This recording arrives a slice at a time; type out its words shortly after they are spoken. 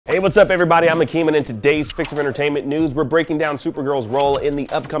Hey, what's up everybody? I'm Akeem, and in today's Fix of Entertainment news, we're breaking down Supergirl's role in the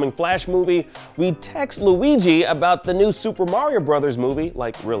upcoming Flash movie. We text Luigi about the new Super Mario Brothers movie.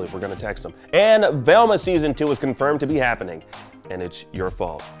 Like, really, we're gonna text him. And Velma Season 2 is confirmed to be happening. And it's your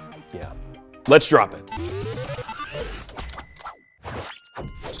fault. Yeah. Let's drop it.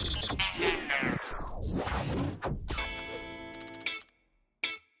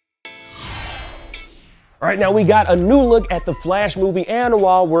 All right, now we got a new look at the Flash movie, and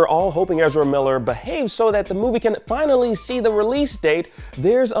while we're all hoping Ezra Miller behaves so that the movie can finally see the release date,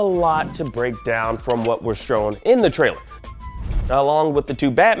 there's a lot to break down from what was shown in the trailer. Now, along with the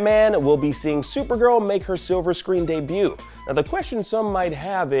two Batman, we'll be seeing Supergirl make her silver screen debut. Now, the question some might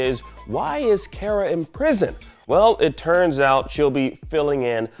have is, why is Kara in prison? Well, it turns out she'll be filling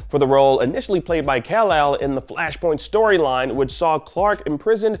in for the role initially played by Kal-El in the Flashpoint storyline, which saw Clark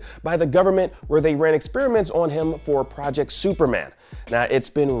imprisoned by the government where they ran experiments on him for Project Superman. Now, it's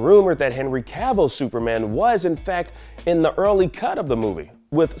been rumored that Henry Cavill's Superman was, in fact, in the early cut of the movie,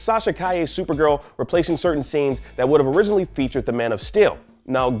 with Sasha Calle's Supergirl replacing certain scenes that would have originally featured the Man of Steel.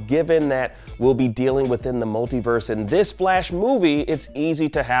 Now, given that we'll be dealing within the multiverse in this Flash movie, it's easy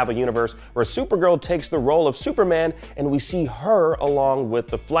to have a universe where Supergirl takes the role of Superman and we see her along with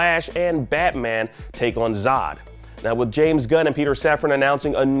the Flash and Batman take on Zod. Now, with James Gunn and Peter Safran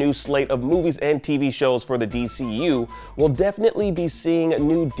announcing a new slate of movies and TV shows for the DCU, we'll definitely be seeing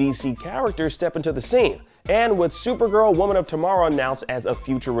new DC characters step into the scene. And with Supergirl Woman of Tomorrow announced as a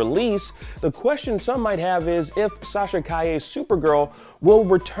future release, the question some might have is if Sasha Calle's Supergirl will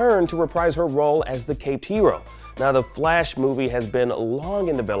return to reprise her role as the caped hero. Now, the Flash movie has been long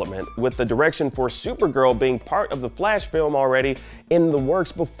in development, with the direction for Supergirl being part of the Flash film already in the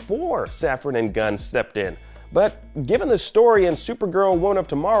works before Safran and Gunn stepped in. But given the story in Supergirl Woman of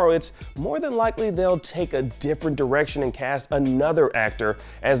Tomorrow, it's more than likely they'll take a different direction and cast another actor,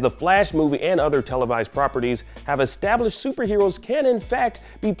 as the Flash movie and other televised properties have established superheroes can in fact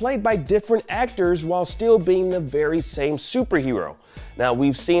be played by different actors while still being the very same superhero. Now,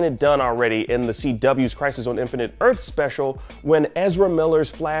 we've seen it done already in the CW's Crisis on Infinite Earth special when Ezra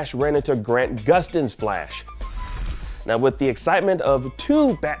Miller's Flash ran into Grant Gustin's Flash. Now, with the excitement of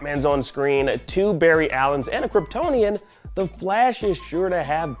two Batmans on screen, two Barry Allens, and a Kryptonian, The Flash is sure to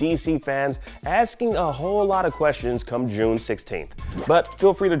have DC fans asking a whole lot of questions come June 16th. But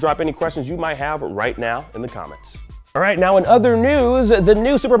feel free to drop any questions you might have right now in the comments. All right, now in other news, the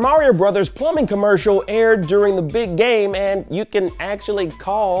new Super Mario Brothers plumbing commercial aired during the big game, and you can actually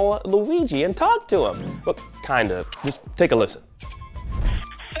call Luigi and talk to him. Well, kind of. Just take a listen.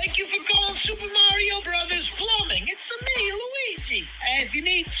 Thank you for calling Super Mario Brothers Plumbing. It's me, Luigi. If you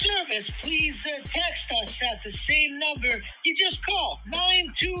need service, please text us at the same number you just called,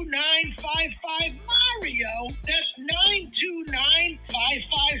 92955-MARIO. That's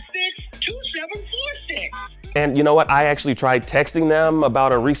 929-556-2746. And you know what? I actually tried texting them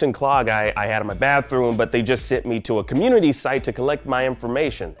about a recent clog I had in my bathroom, but they just sent me to a community site to collect my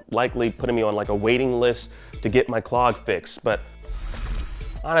information, likely putting me on like a waiting list to get my clog fixed. But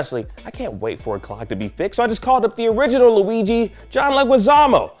honestly, I can't wait for a clog to be fixed, so I just called up the original Luigi, John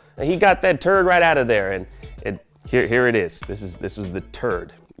Leguizamo, and he got that turd right out of there. And here it is. This was the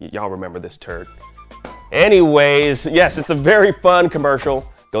turd. Y'all remember this turd? Anyways, yes, it's a very fun commercial.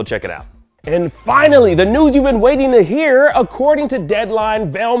 Go check it out. And finally, the news you've been waiting to hear. According to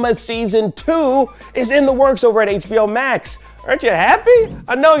Deadline, Velma Season 2 is in the works over at HBO Max. Aren't you happy?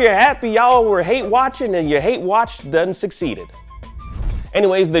 I know you're happy. Y'all were hate watching, and your hate watch done succeeded.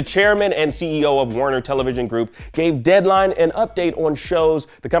 Anyways, the chairman and CEO of Warner Television Group gave Deadline an update on shows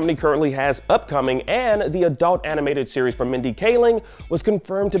the company currently has upcoming, and the adult animated series from Mindy Kaling was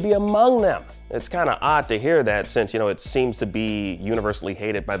confirmed to be among them. It's kind of odd to hear that since, it seems to be universally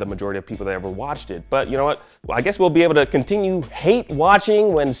hated by the majority of people that ever watched it. But you know what? Well, I guess we'll be able to continue hate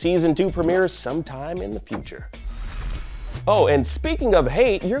watching when Season 2 premieres sometime in the future. Oh, and speaking of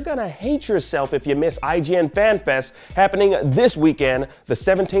hate, you're gonna hate yourself if you miss IGN Fan Fest happening this weekend, the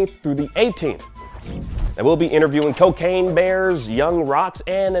 17th through the 18th. And we'll be interviewing Cocaine Bears, Young Rocks,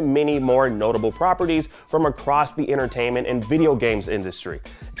 and many more notable properties from across the entertainment and video games industry.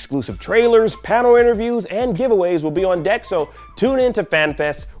 Exclusive trailers, panel interviews, and giveaways will be on deck, so tune in to Fan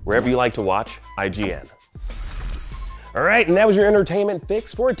Fest wherever you like to watch IGN. All right, and that was your entertainment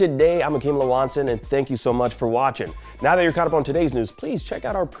fix for today. I'm Akeem Lawanson, and thank you so much for watching. Now that you're caught up on today's news, please check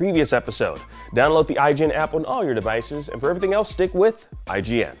out our previous episode. Download the IGN app on all your devices, and for everything else, stick with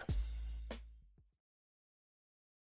IGN.